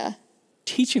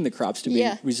teaching the crops to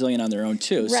be resilient on their own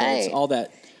too. So it's all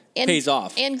that pays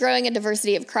off. And growing a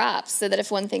diversity of crops, so that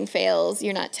if one thing fails,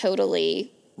 you're not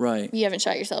totally you haven't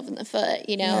shot yourself in the foot,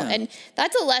 you know. And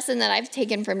that's a lesson that I've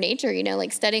taken from nature, you know,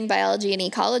 like studying biology and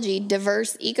ecology.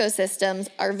 Diverse ecosystems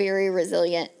are very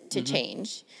resilient to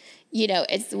change. You know,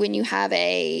 it's when you have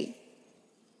a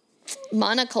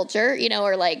monoculture, you know,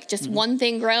 or like just one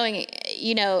thing growing,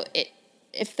 you know,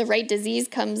 if the right disease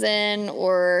comes in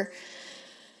or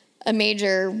a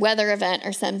major weather event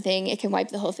or something, it can wipe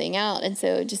the whole thing out. And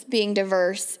so just being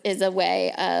diverse is a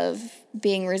way of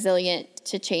being resilient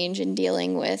to change and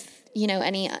dealing with, you know,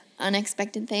 any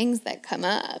unexpected things that come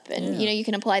up. And, you know, you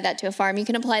can apply that to a farm. You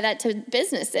can apply that to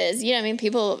businesses. You know, I mean,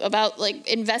 people about like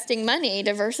investing money,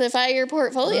 diversify your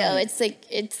portfolio. It's like,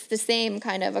 it's the same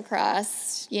kind of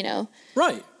across, you know.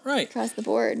 Right. Across the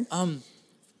board.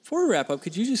 Before we wrap up,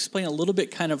 could you just explain a little bit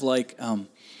kind of like,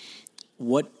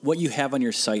 what you have on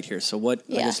your site here. So I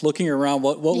guess looking around,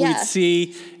 what we'd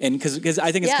see, and because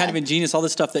I think it's kind of ingenious, all the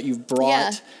stuff that you've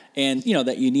brought and, you know,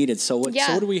 that you needed. So what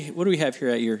do we have here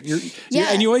at your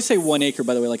and you always say 1 acre,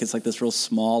 by the way, like it's like this real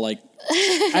small, like,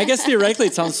 I guess theoretically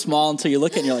it sounds small until you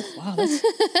look at it and you're like, wow,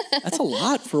 that's a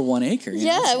lot for 1 acre. You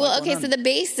know? Well, okay, so the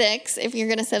basics, if you're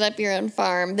going to set up your own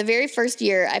farm, the very first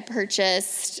year I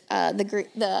purchased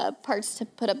the parts to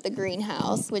put up the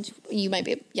greenhouse, which you might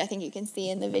be, I think you can see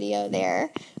in the video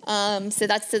there. So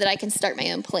that's so that I can start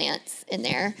my own plants in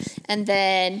there. And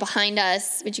then behind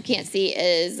us, which you can't see,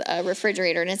 is a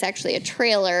refrigerator, and it's actually a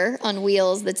trailer on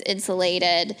wheels that's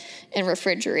insulated and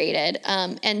refrigerated.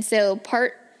 And so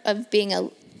part of being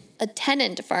a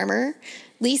tenant farmer,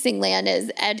 leasing land,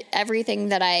 is everything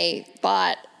that I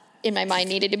bought in my mind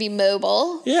needed to be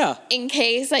mobile. In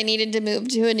case I needed to move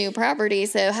to a new property.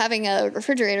 So having a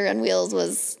refrigerator on wheels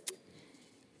was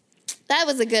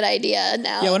a good idea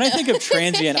now. When I think of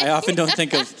transient, I often don't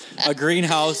think of a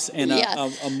greenhouse and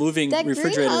a moving refrigerator.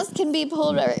 That greenhouse can be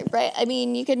pulled, right? I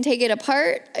mean, you can take it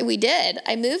apart. We did.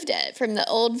 I moved it from the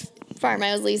old farm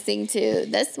I was leasing to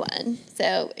this one.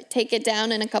 So take it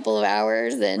down in a couple of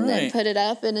hours and then put it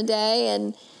up in a day.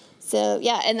 And so,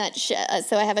 and that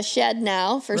so I have a shed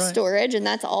now for storage, and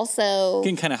that's also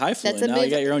getting kind of high fluid now. You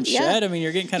got your own shed. I mean,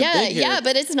 you're getting kind of big here. Yeah,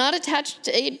 but it's not attached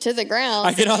to the ground.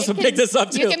 I can also pick this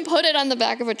up too. You can put it on the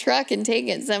back of a truck and take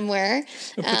it somewhere.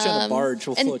 We'll put you on a barge.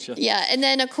 We'll float you. Yeah, and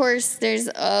then of course there's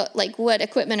like, what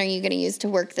equipment are you going to use to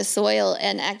work the soil?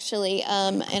 And actually,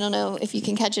 I don't know if you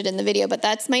can catch it in the video, but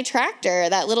that's my tractor.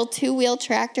 That little 2-wheel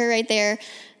tractor right there.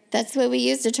 That's what we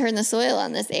use to turn the soil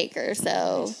on this acre.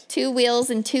 So 2 wheels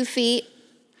and 2 feet.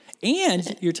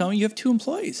 And you're telling me you have 2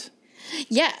 employees.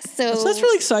 Yeah. So that's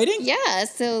really exciting. Yeah.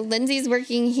 So Lindsay's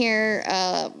working here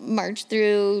March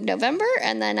through November.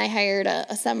 And then I hired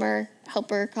a summer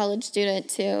helper college student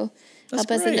to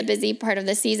help us in the busy part of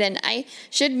the season. I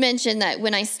should mention that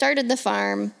when I started the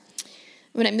farm,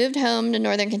 when I moved home to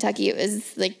Northern Kentucky, it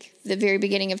was like the very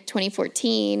beginning of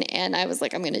 2014. And I was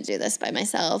like, I'm going to do this by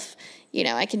myself. You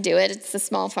know, I can do it. It's a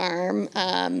small farm.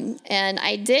 And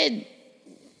I did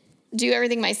do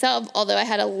everything myself, although I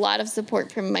had a lot of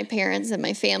support from my parents and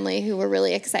my family who were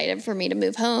really excited for me to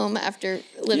move home after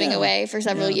living away for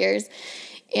several years.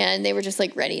 And they were just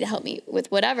like ready to help me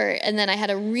with whatever. And then I had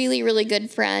a really, really good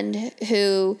friend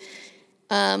who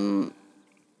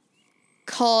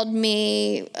called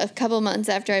me a couple months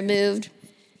after I moved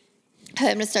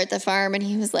home to start the farm. And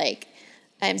he was like,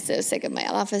 I'm so sick of my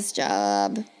office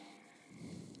job.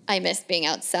 I miss being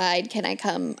outside. Can I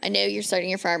come? I know you're starting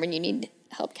your farm and you need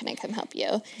help. Can I come help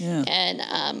you? Yeah. And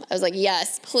I was like,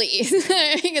 yes, please.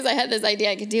 Because I had this idea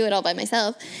I could do it all by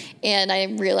myself. And I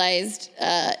realized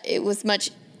it was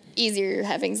much easier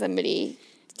having somebody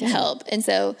to help. And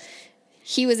so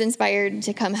he was inspired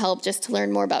to come help just to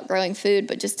learn more about growing food,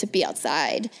 but just to be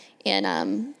outside.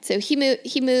 And so he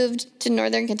moved to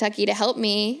Northern Kentucky to help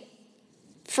me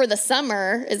for the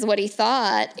summer is what he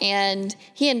thought. And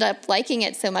he ended up liking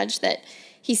it so much that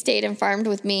he stayed and farmed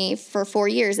with me for 4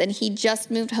 years. And he just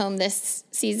moved home this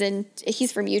season.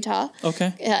 He's from Utah.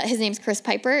 Okay. His name's Chris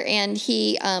Piper. And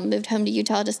he moved home to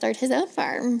Utah to start his own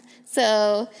farm.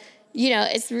 So,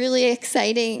 it's really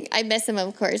exciting. I miss him,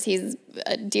 of course. He's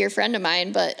a dear friend of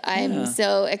mine. But I'm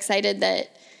so excited that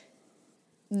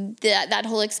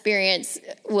whole experience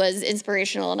was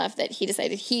inspirational enough that he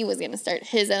decided he was going to start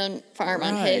his own farm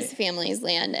on his family's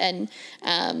land.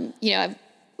 And,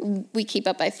 we keep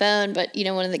up by phone, but,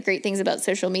 one of the great things about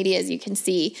social media is you can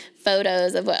see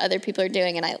photos of what other people are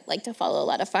doing. And I like to follow a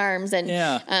lot of farms. And,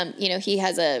 he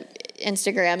has a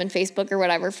Instagram and Facebook or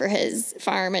whatever for his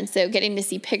farm. And so getting to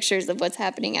see pictures of what's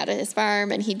happening out at his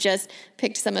farm. And he just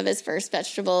picked some of his first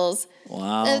vegetables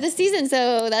of the season.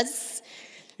 So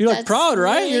you're proud,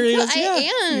 right? Really cool. I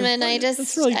am, and I'm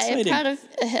proud of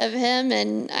him.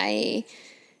 And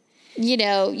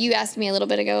you asked me a little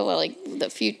bit ago,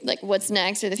 what's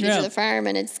next or the future of the farm,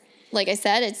 and it's like I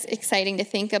said, it's exciting to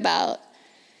think about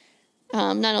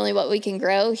not only what we can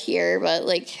grow here, but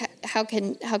how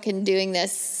can doing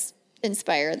this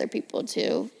inspire other people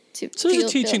to so there's a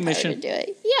teaching mission to do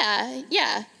it.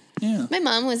 Yeah. My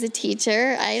mom was a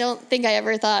teacher. I don't think I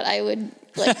ever thought I would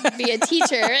be a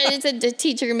teacher. And it's a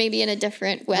teacher maybe in a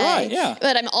different way. Right, yeah.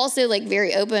 But I'm also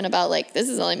very open about this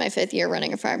is only my 5th year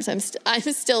running a farm, so I'm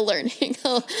still learning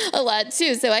a lot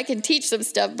too. So I can teach some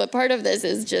stuff, but part of this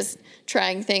is just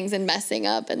trying things and messing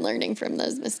up and learning from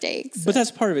those mistakes. But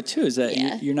that's part of it too, is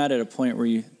that you're not at a point where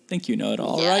you think you know it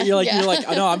all, right? You're like,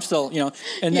 I know I'm still,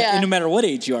 and no matter what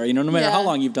age you are, no matter how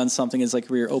long you've done something, it's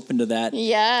where you're open to that,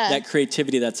 that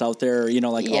creativity that's out there,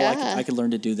 I could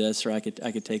learn to do this, or I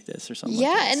could take this or something.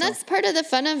 Yeah, and that's part of the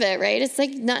fun of it, right? It's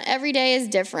not every day is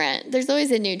different. There's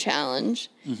always a new challenge,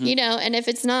 and if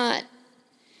it's not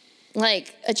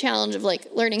a challenge of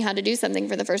learning how to do something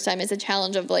for the first time, it's a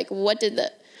challenge of what did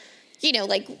the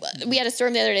we had a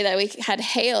storm the other day that we had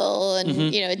hail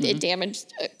and, it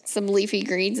damaged some leafy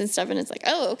greens and stuff. And it's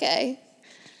oh, okay.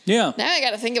 Yeah. Now I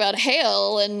got to think about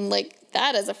hail and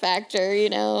that as a factor,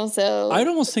 so. I'd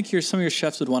almost think some of your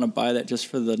chefs would want to buy that just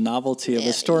for the novelty of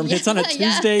a storm hits on a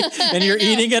Tuesday and you're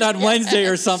eating it on Wednesday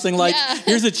or something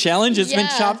here's a challenge. It's been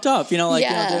chopped up,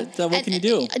 what can you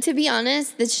do? To be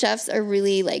honest, the chefs are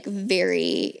really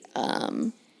very,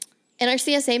 and our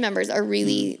CSA members are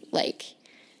really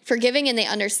forgiving, and they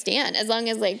understand as long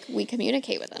as we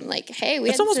communicate with them. Hey,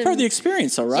 it's almost part of the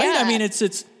experience, though, right? Yeah. I mean, it's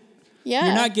you're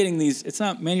not getting these. It's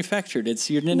not manufactured.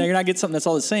 You're not getting something that's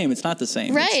all the same. It's not the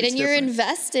same, right? It's and you're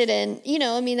invested in.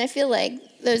 I feel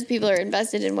those people are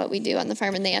invested in what we do on the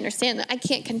farm, and they understand that I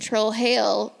can't control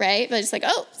hail, right? But it's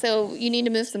so you need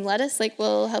to move some lettuce.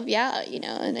 We'll help you out,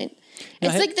 and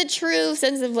it's the true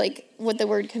sense of what the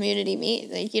word community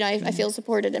means. I feel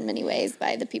supported in many ways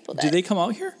by the people that. Do they come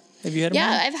out here? Have you had them?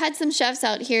 Yeah, I've had some chefs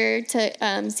out here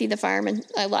to see the farm, and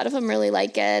a lot of them really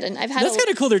like it. And I've had that's kind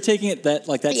of cool. They're taking it that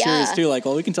serious too.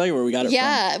 We can tell you where we got it from.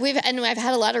 Yeah, I've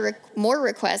had a lot of more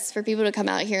requests for people to come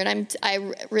out here, and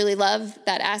I really love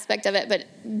that aspect of it. But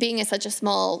being such a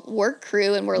small work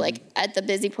crew, and we're at the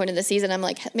busy point of the season, I'm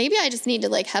maybe I just need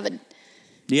to have a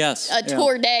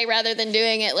tour day rather than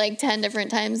doing it 10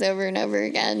 different times over and over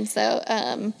again. So,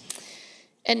 and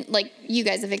you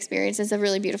guys have experienced, it's a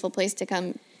really beautiful place to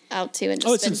come out to and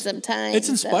just spend some time. It's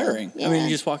inspiring. I mean, you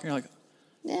just walk and you're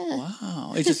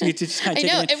wow. It's just, you just kind of I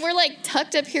know, and we're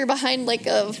tucked up here behind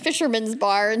a fisherman's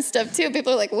bar and stuff too.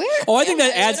 People are where? Oh, I think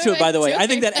that adds to it, by the way. I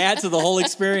think that adds to the whole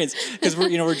experience because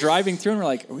we're driving through and we're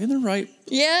are we in the right?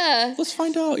 Yeah. Let's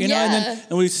find out,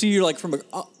 and we see you from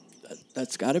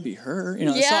that's got to be her, So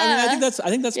I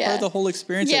think that's part of the whole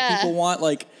experience that people want,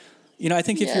 I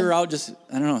think if you're out just,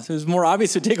 I don't know, it was more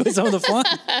obvious to take away some of the fun.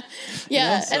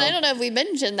 And I don't know if we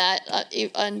mentioned that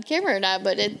on camera or not,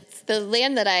 but the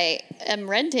land that I am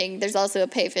renting, there's also a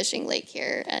pay fishing lake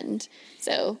here. And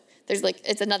so there's like,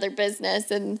 it's another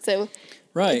business. And so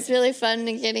it's really fun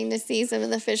getting to see some of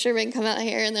the fishermen come out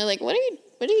here and they're like, what are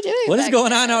you doing? What is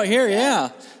going on out here?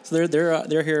 Yeah. So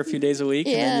they're here a few days a week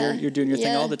and then you're doing your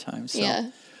thing all the time.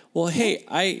 So, well, hey,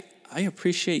 I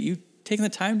appreciate you taking the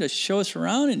time to show us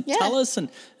around and tell us, and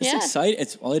it's exciting.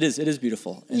 It is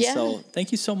beautiful. And so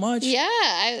thank you so much.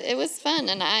 Yeah, it was fun.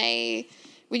 And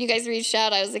when you guys reached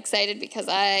out, I was excited because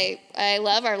I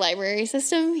love our library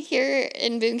system here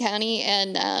in Boone County,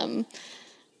 and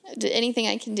anything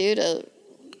I can do to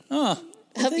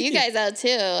help you guys out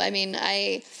too. I mean,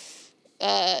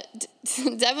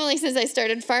 definitely since I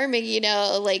started farming,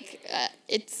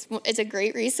 it's a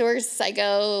great resource. I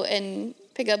go and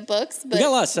pick up books. But we got a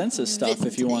lot of census stuff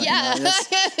if you want. Yeah.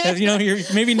 You're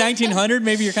maybe 1900,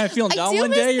 maybe you're kind of feeling down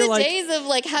one day. You're like, days of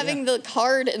having the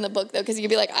card in the book though, because you'd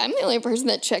be like, I'm the only person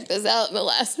that checked this out in the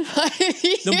last 5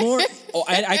 years. The more,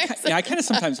 I kind of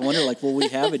sometimes wonder, will we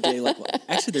have a day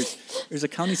actually there's a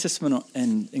county system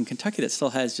in Kentucky that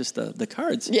still has just the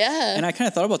cards. Yeah. And I kind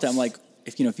of thought about that. I'm like,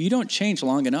 if you don't change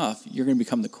long enough, you're going to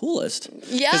become the coolest.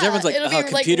 Yeah, because everyone's like,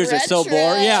 computers are so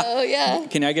boring. Yeah.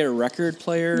 Can I get a record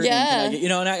player? Yeah. And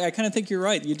and I kind of think you're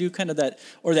right. You do kind of that,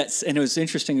 and it was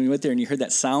interesting when you went there and you heard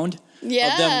that sound of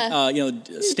them,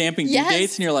 stamping due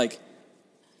dates, and you're like,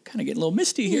 kind of getting a little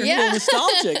misty here, a little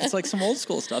nostalgic. It's like some old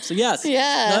school stuff. So yes,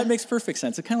 that makes perfect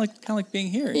sense. It's kind of like being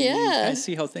here. Yeah, you kind of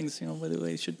see how things, the way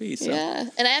they should be. So. Yeah,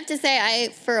 and I have to say,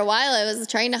 for a while I was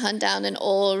trying to hunt down an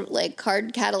old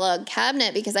card catalog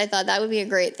cabinet because I thought that would be a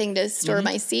great thing to store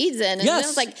my seeds in. And then I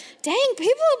was like, dang,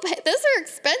 those are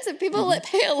expensive. People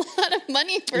pay a lot of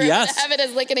money for to have it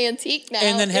as an antique now.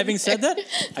 And then having said that,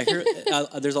 I hear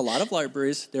there's a lot of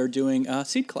libraries that are doing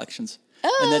seed collections.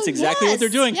 Oh, and that's exactly what they're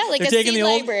doing. Yeah, they're taking the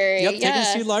old library. Taking a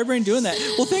seed library and doing that.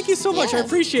 Well, thank you so much. I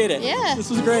appreciate it. Yeah. This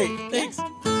was great. Thanks.